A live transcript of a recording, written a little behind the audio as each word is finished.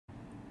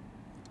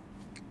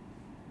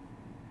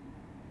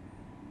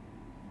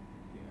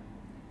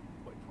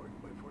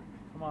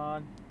Come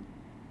on.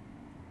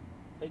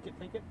 Take it,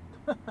 take it.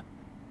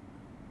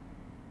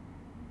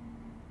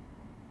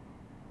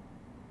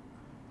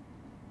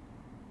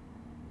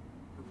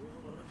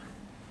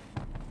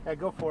 Yeah,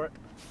 go for it.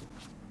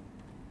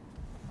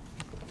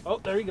 Oh,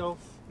 there he goes.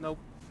 Nope.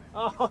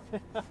 Oh,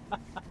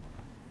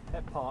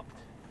 that popped.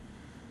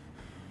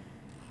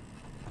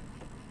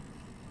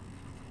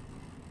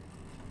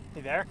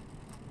 You there?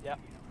 Yep.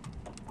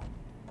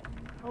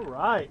 All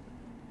right.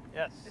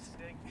 Yes. It's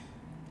big.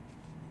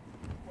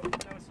 What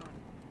was on?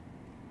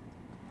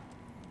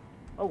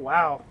 Oh,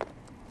 wow.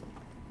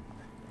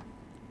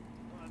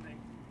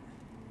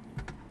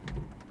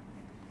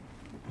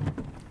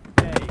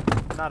 Hey,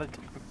 not a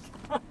tail.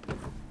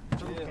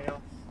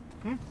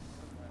 Hmm?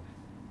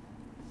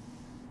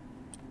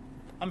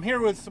 I'm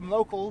here with some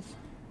locals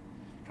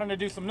trying to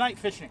do some night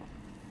fishing.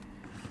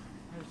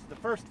 Here's the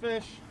first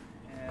fish,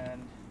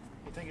 and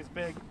you think it's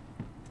big.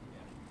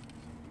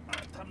 All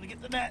right, time to get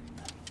the net.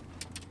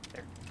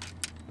 There.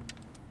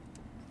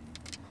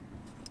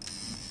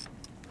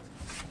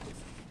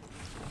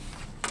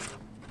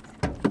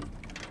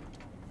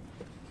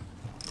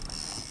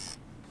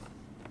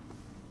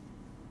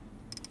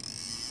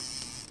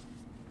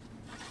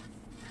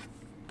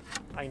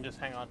 I can just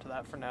hang on to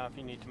that for now if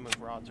you need to move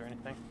rods or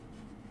anything.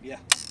 Yeah.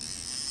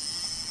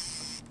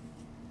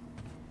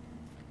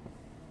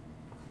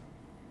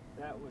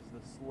 That was the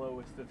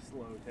slowest of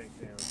slow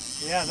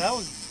takedowns. Yeah, that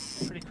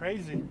was pretty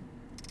crazy.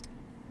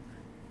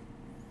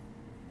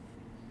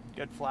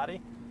 Good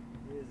flatty?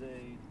 It is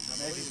a...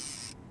 Maybe.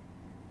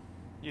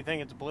 You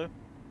think it's blue?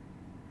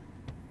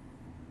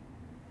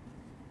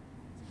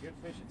 It's a good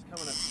fish. It's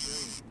coming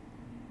upstream.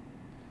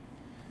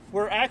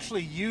 We're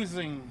actually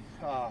using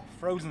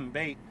frozen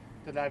bait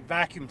that I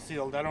vacuum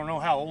sealed. I don't know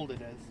how old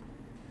it is.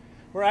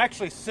 We're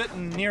actually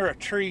sitting near a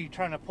tree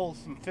trying to pull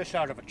some fish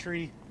out of a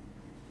tree.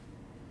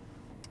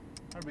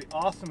 That'd be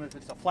awesome if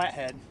it's a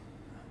flathead.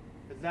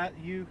 Is that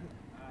you?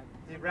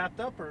 They wrapped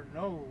up, or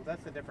no?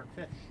 That's a different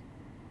fish.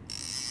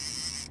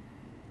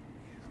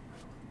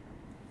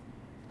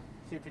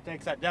 See if he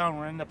takes that down,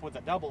 we'll end up with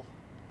a double.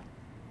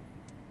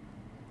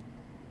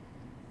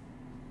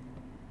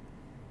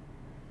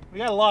 We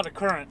got a lot of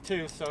current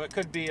too, so it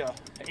could be a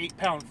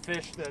 8-pound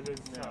fish that is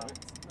No,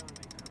 it's not an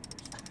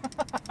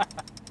 8-pound fish.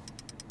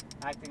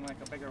 acting like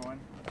a bigger one.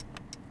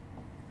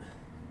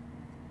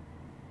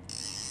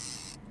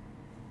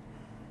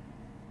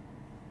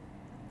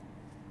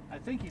 I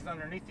think he's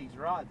underneath these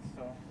rods,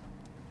 so.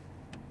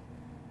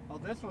 Oh,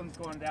 this one's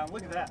going down.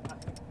 Look at that.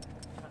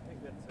 I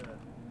think that's a...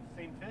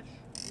 Same fish?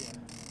 Yeah.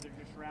 They're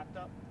just wrapped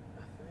up.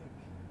 I think.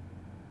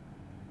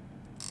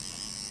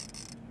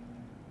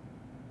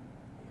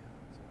 Yeah,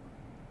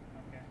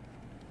 Okay.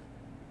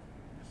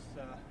 Just,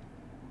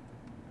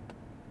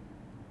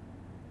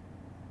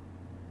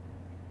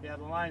 yeah,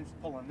 the line's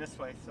pulling this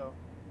way, so.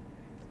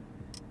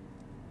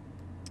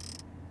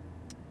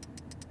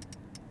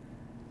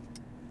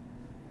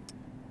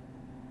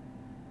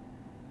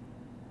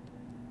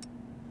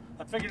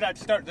 I figured I'd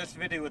start this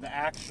video with the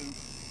action,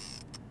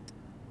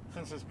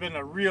 since it's been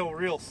a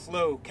real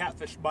slow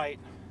catfish bite.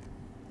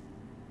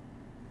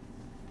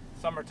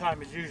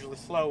 Summertime is usually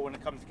slow when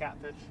it comes to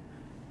catfish.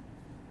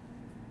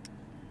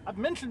 I've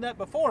mentioned that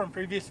before in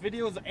previous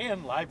videos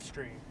and live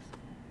streams.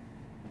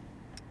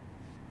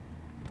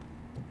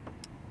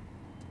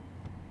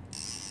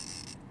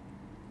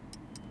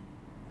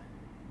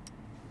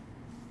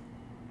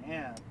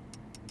 Man.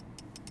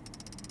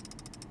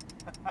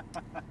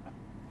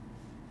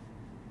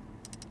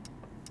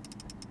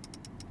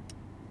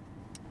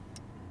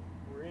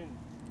 we're in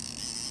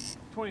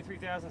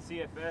 23,000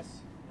 CFS.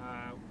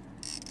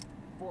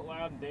 Fort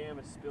Loudon Dam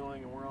is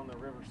spilling, and we're on the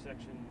river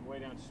section way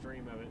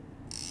downstream of it.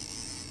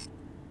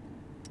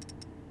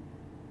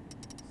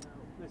 So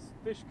this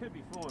fish could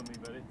be fooling me,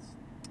 but it's...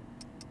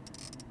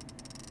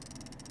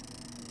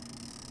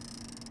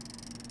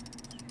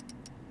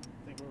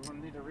 Think we're going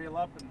to need to reel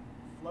up and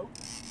float?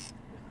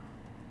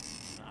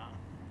 Nah.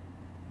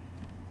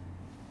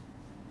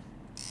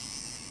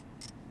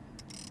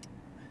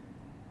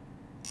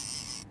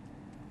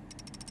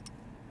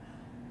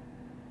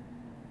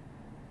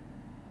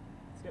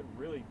 It's got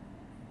really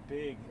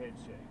big head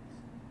shakes,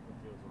 it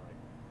feels like.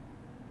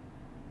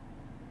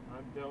 I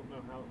don't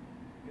know how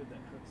good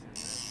that hook's in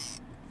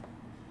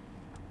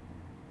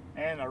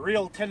there. And a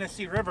real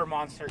Tennessee River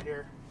monster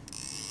here.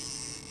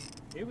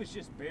 It was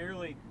just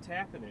barely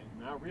tapping it,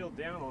 and I reeled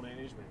down on it, and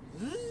it just went.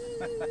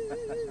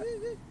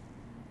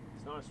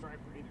 It's not a striper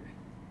either.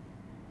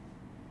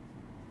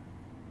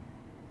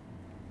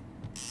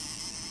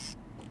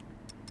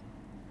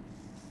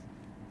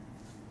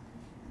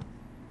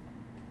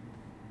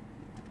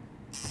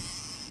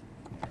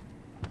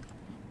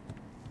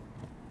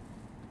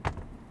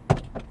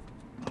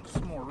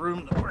 Some more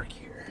room to work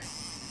here.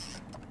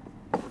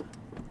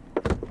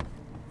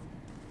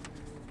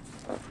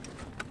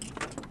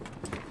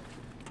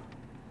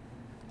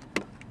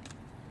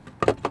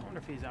 I wonder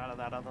if he's out of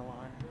that other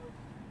line.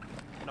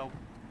 Nope.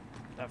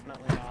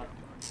 Definitely not.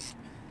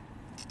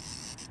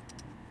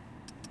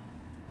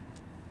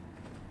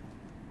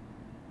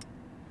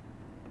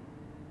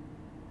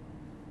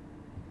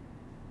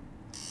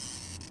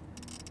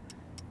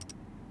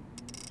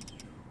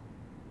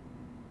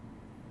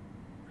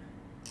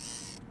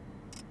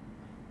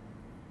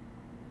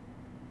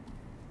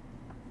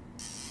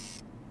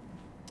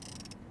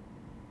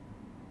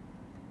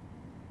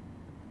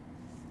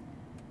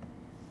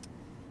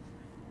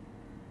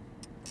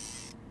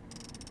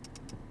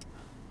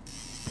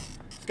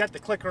 got the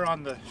clicker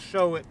on the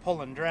show it pull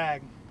and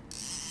drag.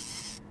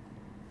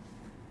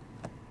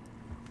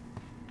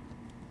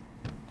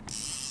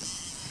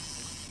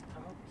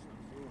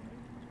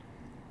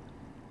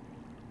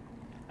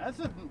 That's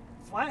a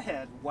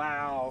flathead.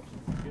 Wow.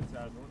 Good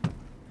size one.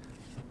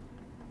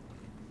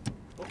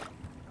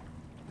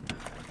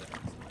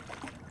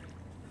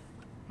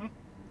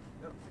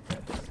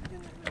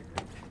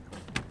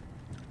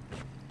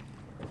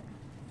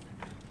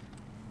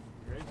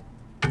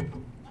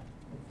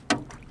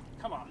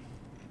 Come on.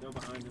 Go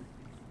behind him.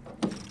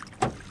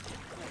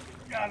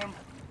 Got him.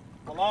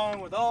 Along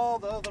with all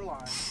the other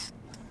lines.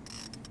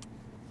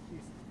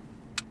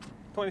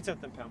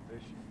 20-something pound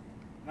fish.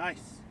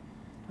 Nice.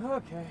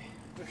 Okay.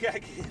 We gotta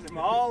get them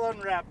all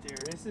unwrapped here.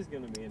 This is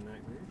gonna be a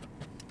nightmare.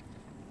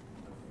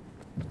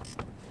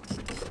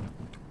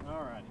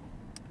 Alrighty.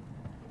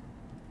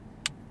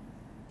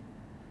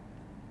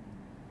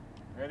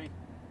 Ready?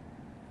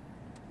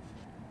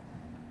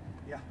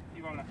 Yeah,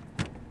 you wanna?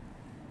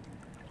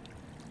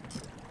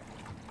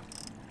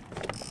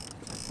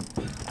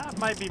 That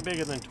might be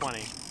bigger than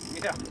 20.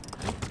 Yeah.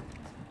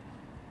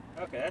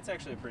 Okay, that's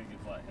actually a pretty good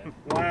flathead.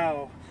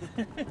 Wow.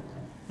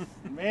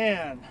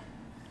 Man.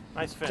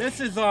 Nice fish. This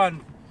is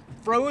on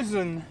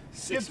frozen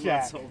 6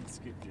 skipjack. months old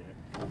skipjack.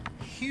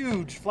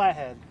 Huge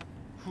flathead.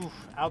 Whew,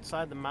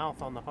 outside the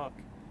mouth on the hook.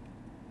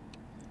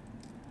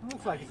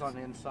 Looks like it's on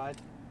the inside.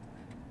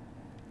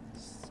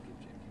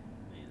 Skipjack.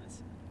 Man, that's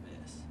a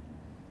mess.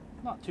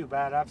 Not too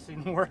bad. I've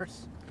seen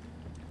worse.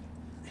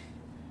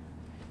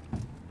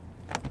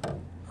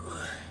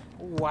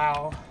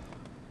 Wow.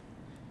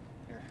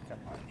 Here, got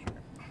a line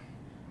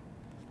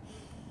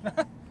here.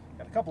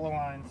 Got a couple of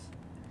lines.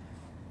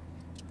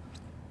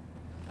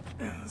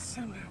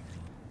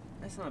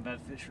 That's not a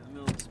bad fish for the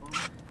middle of the spawn.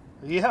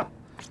 Yeah.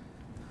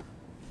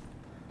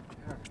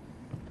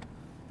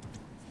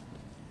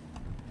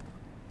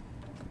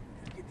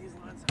 Get these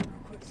lines out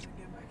real quick so I can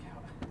get them back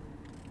out.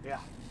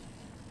 Yeah.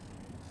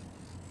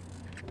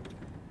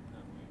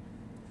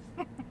 I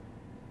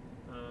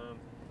don't know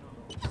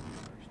what's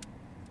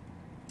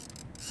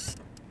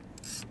first.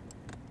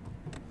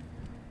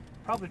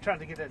 Probably tried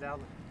to get it out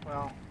of the,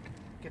 well,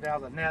 get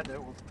out of the net that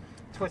will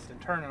twist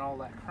and turn in all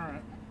that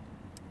current.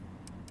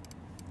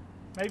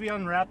 Maybe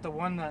unwrap the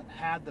one that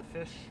had the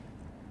fish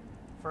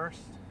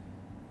first.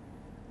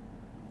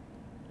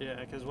 Yeah,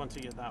 because once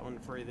you get that one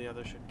free, the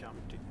other should come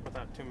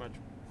without too much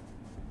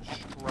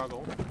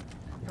struggle. You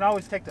can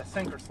always take the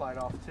sinker slide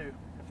off too,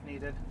 if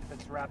needed, if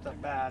it's wrapped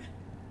up bad.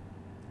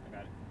 I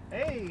got it.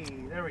 Hey,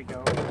 there we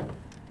go.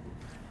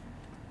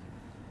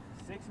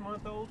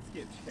 6-month-old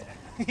skipjack.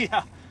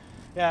 Yeah,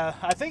 yeah.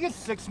 I think it's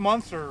 6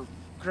 months or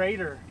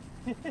greater.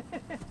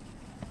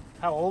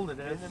 How old it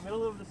is. In the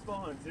middle of the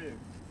spawn too.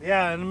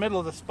 Yeah, in the middle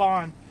of the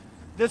spawn.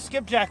 This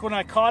skipjack, when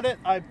I caught it,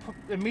 I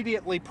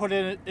immediately put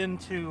it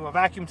into a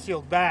vacuum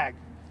sealed bag.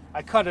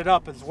 I cut it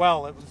up as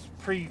well. It was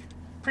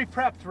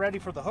pre-prepped, ready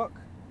for the hook.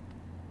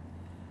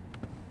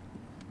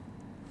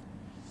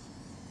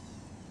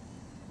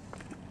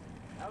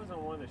 That was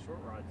on one of the short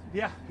rods.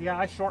 Yeah,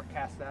 I short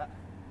cast that.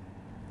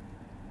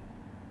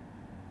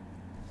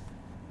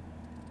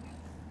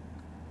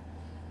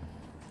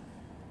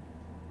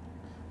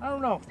 I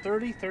don't know,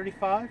 30,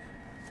 35?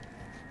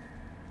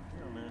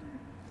 Oh man.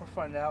 We'll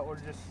find out. We're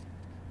just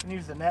gonna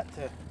use the net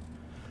to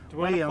Do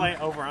we want to play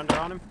over under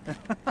on him?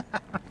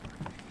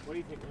 What do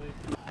you think, Lee?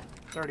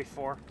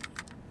 34.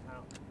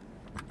 Wow.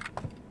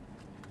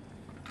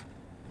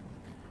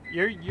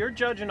 You're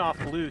judging off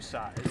blue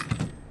size.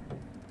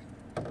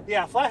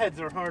 Yeah, flatheads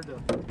are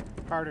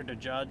Harder to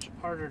judge.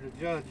 harder to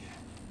judge.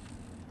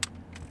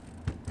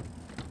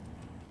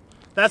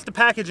 That's the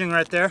packaging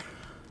right there.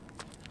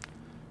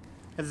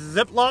 It's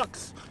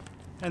Ziplocs,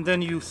 and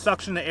then you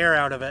suction the air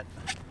out of it.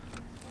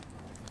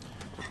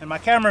 And my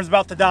camera's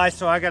about to die,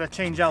 so I gotta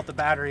change out the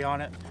battery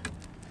on it.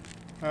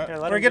 Here,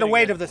 let Or him get a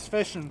weight good. of this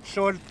fish and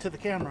show it to the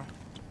camera.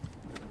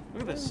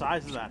 Look at the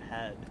size of that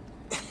head.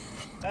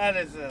 That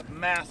is a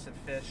massive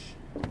fish.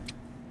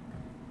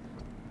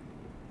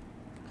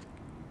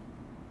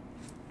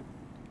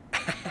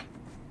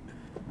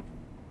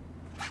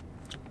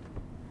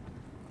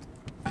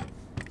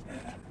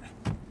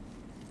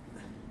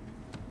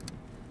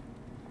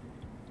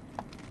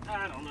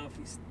 I don't know if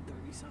he's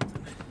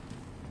 30-something.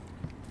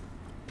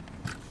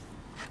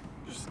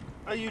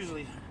 I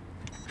usually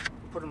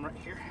put them right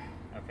here.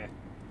 Okay.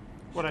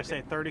 What'd I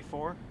say,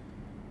 34?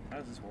 How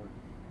does this work?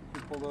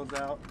 You pull those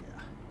out. Yeah.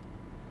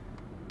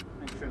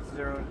 Make sure it's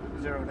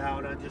zeroed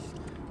out. I just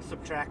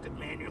subtract it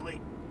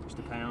manually. Just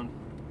a pound.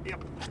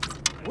 Yep.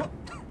 Whoop.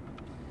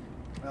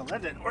 Well,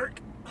 that didn't work.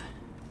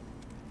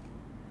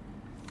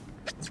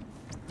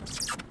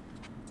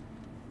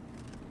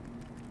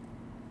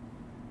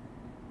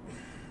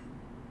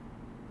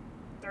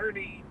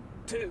 $32.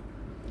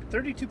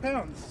 32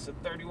 pounds. So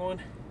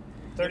 31.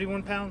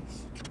 31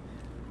 pounds.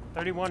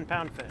 31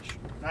 pound fish.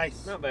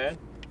 Nice. Not bad.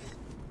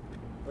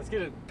 Let's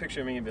get a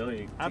picture of me and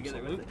Billy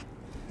together with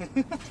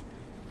Absolutely. it.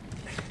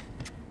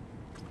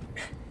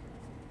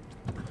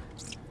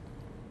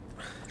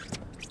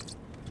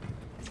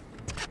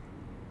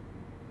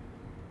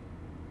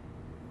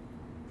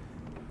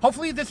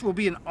 Hopefully this will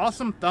be an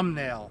awesome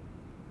thumbnail.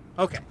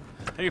 Okay.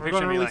 Take a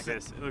picture of me like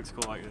this. It looks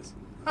cool like this.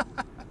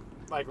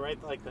 Like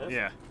right like this?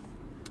 Yeah.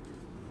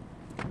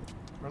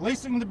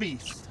 Releasing the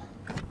beast.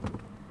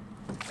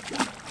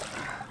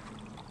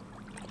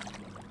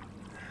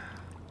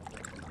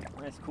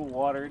 Nice cool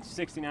water. It's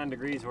 69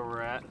 degrees where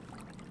we're at,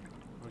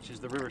 which is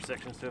the river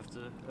section, so it's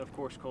of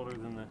course colder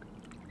than the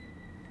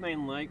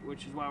main lake,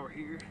 which is why we're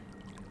here.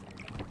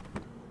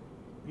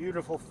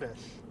 Beautiful fish.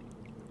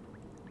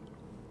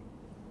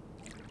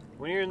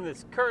 When you're in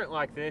this current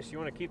like this, you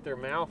want to keep their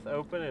mouth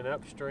open and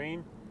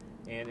upstream,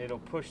 and it'll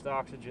push the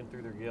oxygen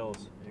through their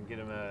gills and get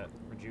them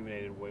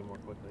rejuvenated way more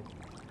quickly.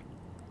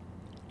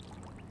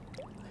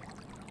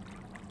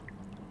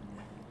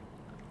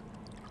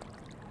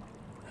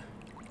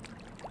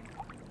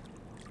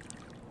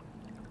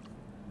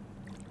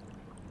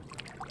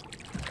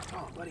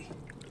 Oh, buddy.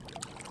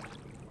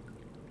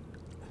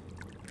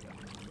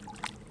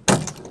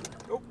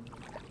 Oh.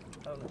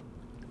 Oh no.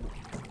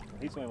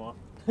 He swam off.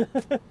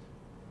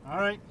 All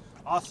right.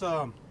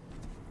 Awesome.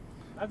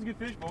 That's a good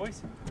fish,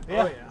 boys.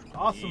 Yeah. Oh, yeah.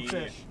 Awesome Yeah.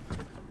 fish. All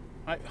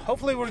right.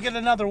 Hopefully we'll get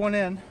another one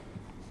in.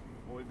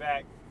 We'll be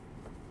back.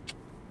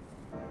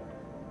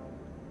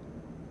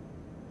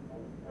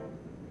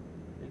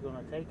 You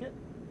gonna take it?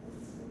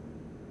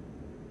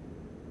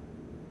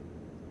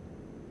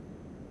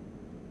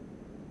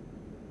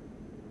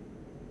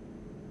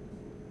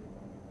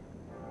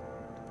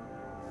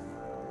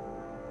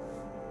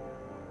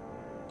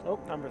 Oh,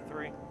 number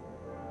 3.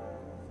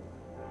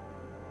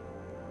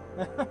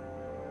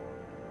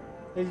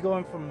 He's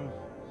going from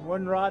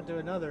one rod to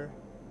another.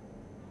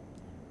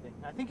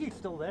 I think he's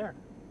still there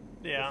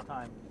Yeah. this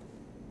time.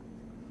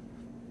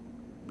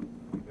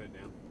 Put it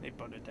down. They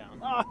put it down.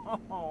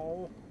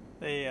 Oh,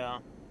 They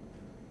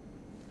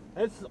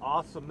it's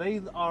awesome.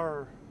 They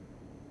are.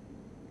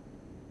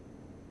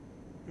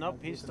 nope,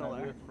 Yeah, he's keep still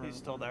an idea there. for- He's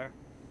still there.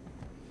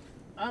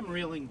 I'm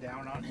reeling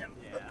down on him.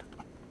 Yeah.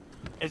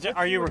 Is it?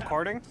 Are you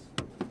recording?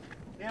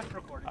 Yeah, it's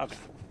recording. Okay.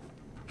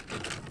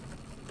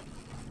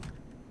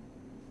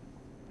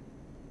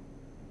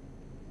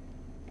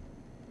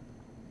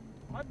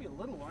 Might be a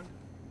little one.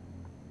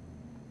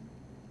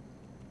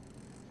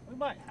 We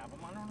might have them.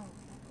 I don't know.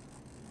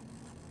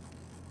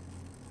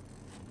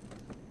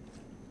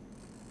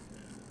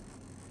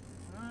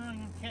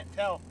 You can't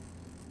tell.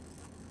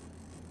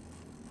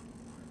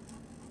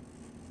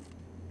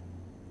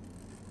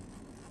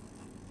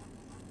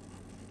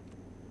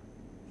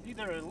 It's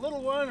either a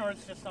little one or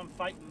it's just I'm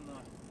fighting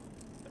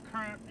the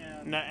current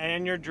and. No,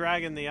 and you're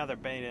dragging the other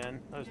bait in.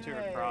 Those two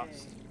are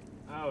crossed.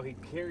 Oh, he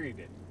carried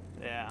it.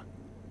 Yeah.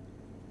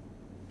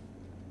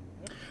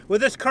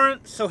 With this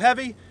current so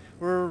heavy,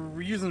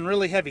 we're using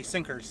really heavy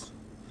sinkers.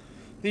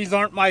 These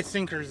aren't my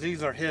sinkers,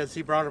 these are his.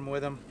 He brought them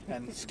with him.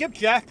 And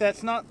skipjack,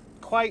 that's not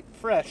quite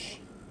fresh.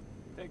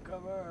 Take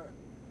cover.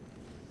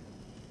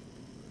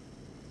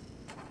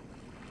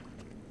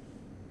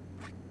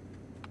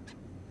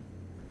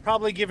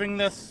 Probably giving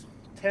this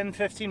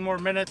 10-15 more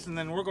minutes and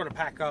then we're going to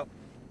pack up.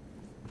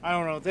 I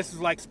don't know, this is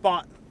like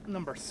spot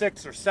number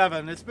 6 or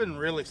 7. It's been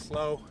really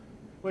slow,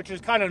 which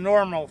is kind of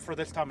normal for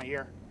this time of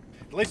year.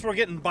 At least we're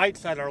getting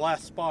bites at our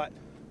last spot.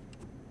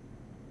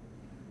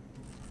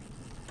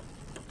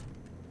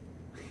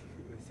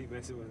 Is he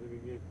messing with him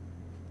again?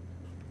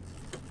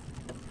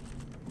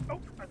 Oh,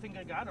 I think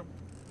I got him.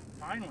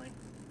 Finally.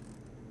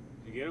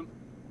 Did you get him?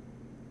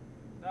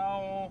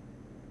 No,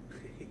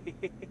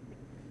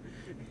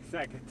 It's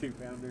like a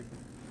 2-pounder.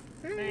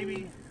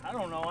 maybe. I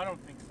don't know. I don't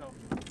think so.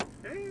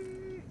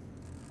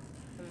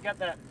 It's got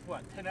that,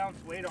 what, 10-ounce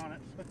weight on it,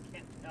 so I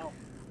can't tell.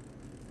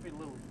 Maybe a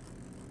little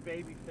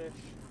baby fish.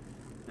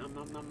 Nom,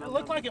 nom, nom, It nom,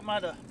 looked nom. like it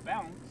might have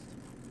bounced.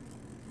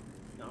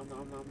 Nom,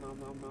 nom, nom, nom,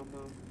 nom, nom,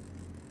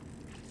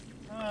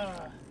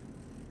 nom.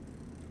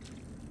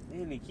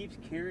 Man, he keeps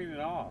carrying it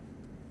off.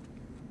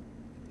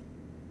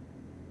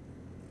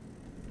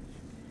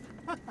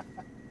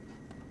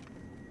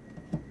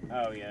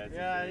 Oh, yeah. It's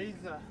Yeah, he's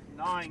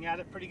gnawing at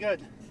it pretty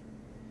good.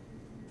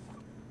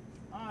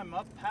 I'm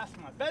up past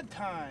my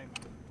bedtime.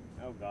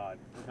 Oh, God.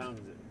 What time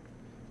is it?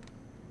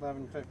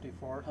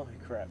 11:54. Holy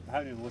crap. I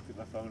haven't even looked at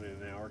my phone in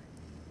an hour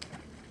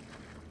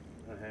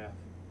and a half.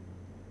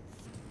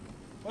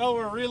 Well,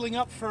 we're reeling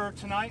up for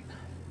tonight.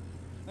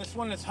 This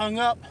one is hung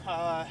up.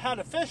 Had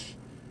a fish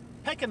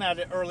pecking at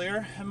it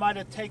earlier. It might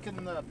have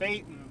taken the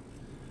bait and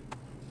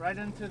right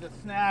into the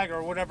snag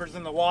or whatever's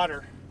in the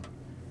water.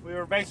 We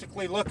were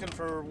basically looking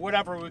for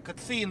whatever we could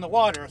see in the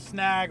water, a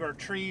snag or a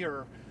tree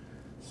or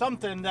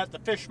something that the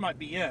fish might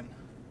be in.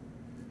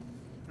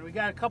 And we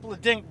got a couple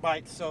of dink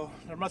bites, so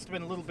there must have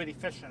been a little bitty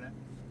fish in it.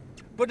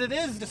 But it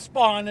is the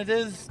spawn, it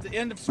is the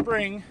end of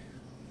spring.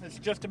 It's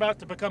just about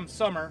to become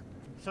summer,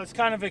 so it's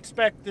kind of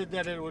expected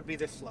that it would be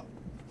this slow.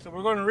 So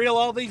we're going to reel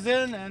all these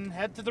in and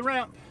head to the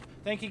ramp.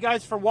 Thank you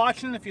guys for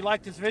watching. If you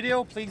liked this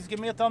video, please give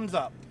me a thumbs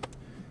up.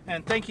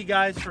 And thank you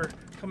guys for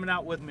coming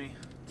out with me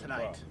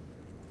tonight. Well,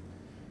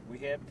 we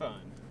had fun.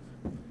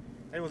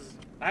 It was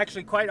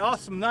actually quite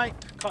awesome night.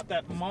 Caught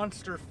that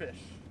monster fish.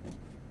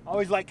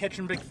 Always like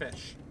catching big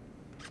fish.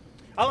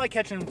 I like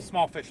catching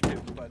small fish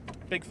too, but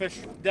big fish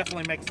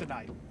definitely makes the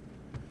night.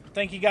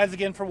 Thank you guys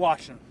again for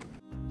watching.